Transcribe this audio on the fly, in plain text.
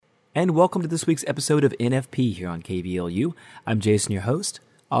And welcome to this week's episode of NFP here on KVLU. I'm Jason, your host.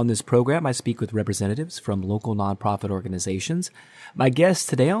 On this program, I speak with representatives from local nonprofit organizations. My guest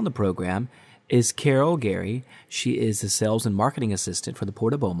today on the program is Carol Gary. She is the sales and marketing assistant for the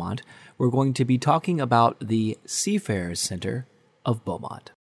Port of Beaumont. We're going to be talking about the Seafarers Center of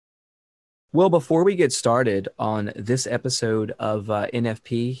Beaumont. Well, before we get started on this episode of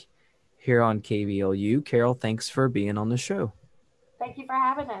NFP here on KVLU, Carol, thanks for being on the show. Thank you for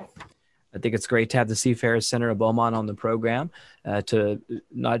having us. I think it's great to have the Seafarers Center of Beaumont on the program to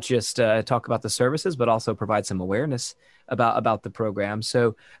not just talk about the services, but also provide some awareness about the program.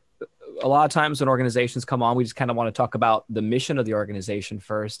 So a lot of times when organizations come on, we just kind of want to talk about the mission of the organization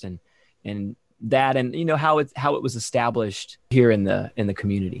first and that, and you know, how it was established here in the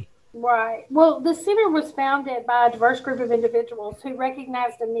community. Right. Well, the center was founded by a diverse group of individuals who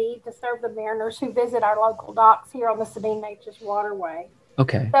recognized the need to serve the mariners who visit our local docks here on the Sabine Neches Waterway.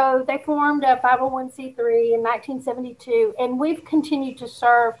 Okay. So they formed a 501c3 in 1972, and we've continued to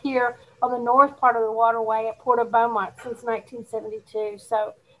serve here on the north part of the waterway at Port of Beaumont since 1972.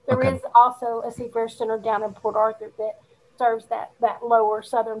 So there is also a Seafarers Center down in Port Arthur that serves that lower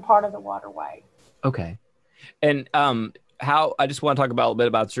southern part of the waterway. Okay. And how I just want to talk about a bit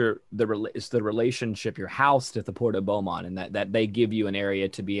about the relationship, your house at the Port of Beaumont, and that they give you an area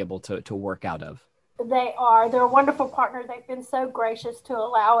to be able to work out of. They're a wonderful partner. They've been so gracious to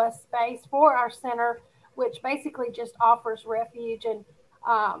allow us space for our center, which basically just offers refuge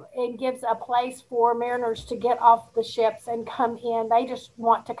and gives a place for mariners to get off the ships and come in. They just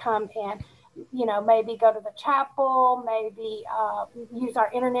want to come in, you know, maybe go to the chapel, maybe use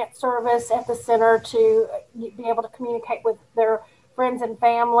our internet service at the center to be able to communicate with their friends and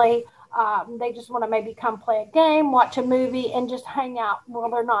family. They just want to maybe come play a game, watch a movie, and just hang out while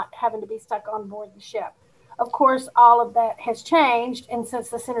they're not having to be stuck on board the ship. Of course, all of that has changed, and since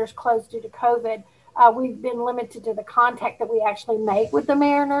the center is closed due to COVID, we've been limited to the contact that we actually make with the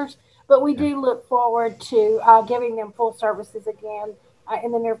mariners, but we do look forward to giving them full services again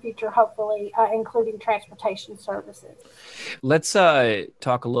in the near future, hopefully, including transportation services. Let's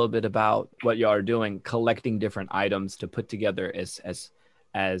talk a little bit about what y'all are doing, collecting different items to put together as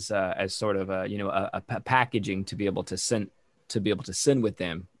sort of a packaging to be able to send with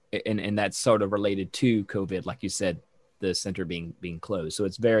them, and that's sort of related to COVID, like you said, the center being closed. So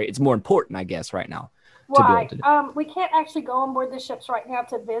it's more important, I guess, right now. Right. We can't actually go on board the ships right now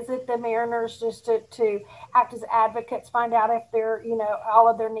to visit the mariners, just to act as advocates, find out if all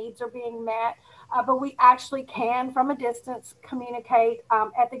of their needs are being met. But we actually can, from a distance, communicate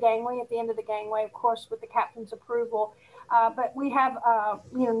at the gangway, at the end of the gangway, of course, with the captain's approval. But we have,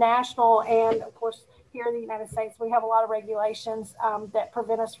 national and, of course, here in the United States, we have a lot of regulations that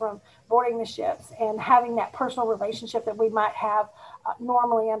prevent us from boarding the ships and having that personal relationship that we might have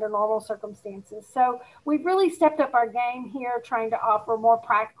normally under normal circumstances. So we've really stepped up our game here, trying to offer more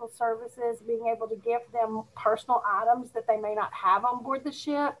practical services, being able to give them personal items that they may not have on board the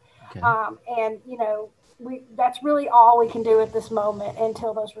ship. Okay. That's really all we can do at this moment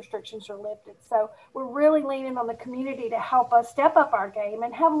until those restrictions are lifted. So we're really leaning on the community to help us step up our game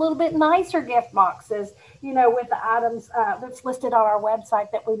and have a little bit nicer gift boxes, with the items that's listed on our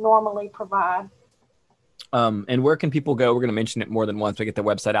website that we normally provide. And where can people go? We're going to mention it more than once to get the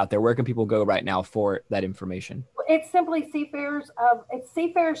website out there. Where can people go right now for that information? It's simply Seafarers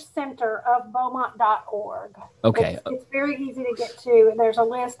Center of Beaumont.org. Okay. It's very easy to get to, and there's a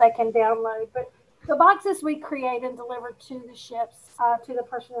list they can download. But the boxes we create and deliver to the ships, to the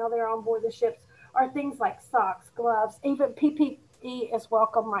personnel there on board the ships, are things like socks, gloves, even PPE is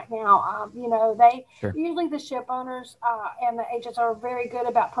welcome right now. Usually the ship owners and the agents are very good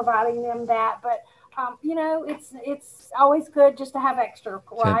about providing them that, but it's always good just to have extra,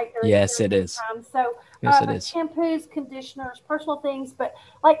 right? Yes, it is. So yes, it is. Shampoos, conditioners, personal things, but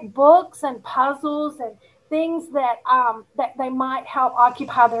like books and puzzles and things that they might help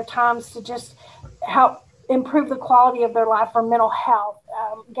occupy their times to just help improve the quality of their life for mental health,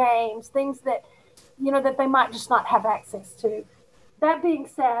 games, things that they might just not have access to. That being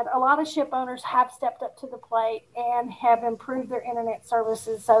said, a lot of ship owners have stepped up to the plate and have improved their internet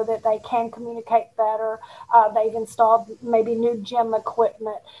services so that they can communicate better. They've installed maybe new gym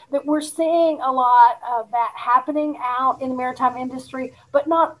equipment. That we're seeing a lot of that happening out in the maritime industry, but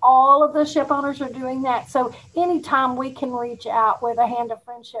not all of the ship owners are doing that. So anytime we can reach out with a hand of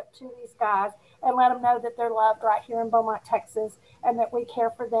friendship to these guys and let them know that they're loved right here in Beaumont, Texas, and that we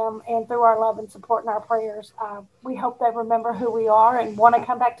care for them, and through our love and support and our prayers, we hope they remember who we are and want to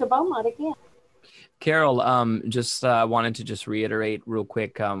come back to Beaumont again. Carol, just wanted to reiterate real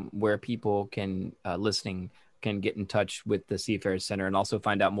quick where people can listening can get in touch with the Seafarer Center and also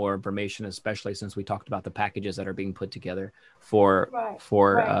find out more information, especially since we talked about the packages that are being put together for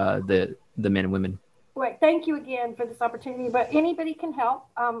the men and women. Right. Thank you again for this opportunity. But anybody can help.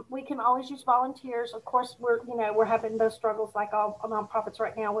 We can always use volunteers. Of course, we're having those struggles like all nonprofits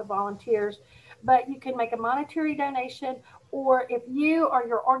right now with volunteers. But you can make a monetary donation, or if you or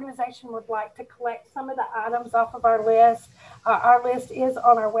your organization would like to collect some of the items off of our list is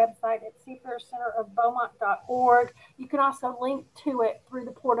on our website at seafarercenterofbeaumont.org. You can also link to it through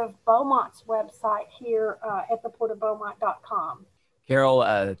the Port of Beaumont's website here at theportofbeaumont.com.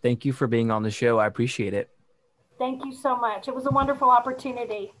 Carol, thank you for being on the show. I appreciate it. Thank you so much. It was a wonderful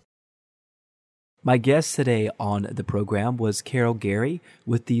opportunity. My guest today on the program was Carol Gary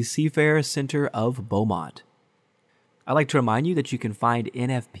with the Seafarer Center of Beaumont. I'd like to remind you that you can find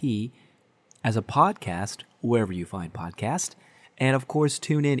NFP as a podcast wherever you find podcasts. And of course,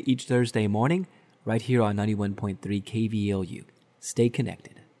 tune in each Thursday morning right here on 91.3 KVLU. Stay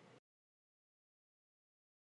connected.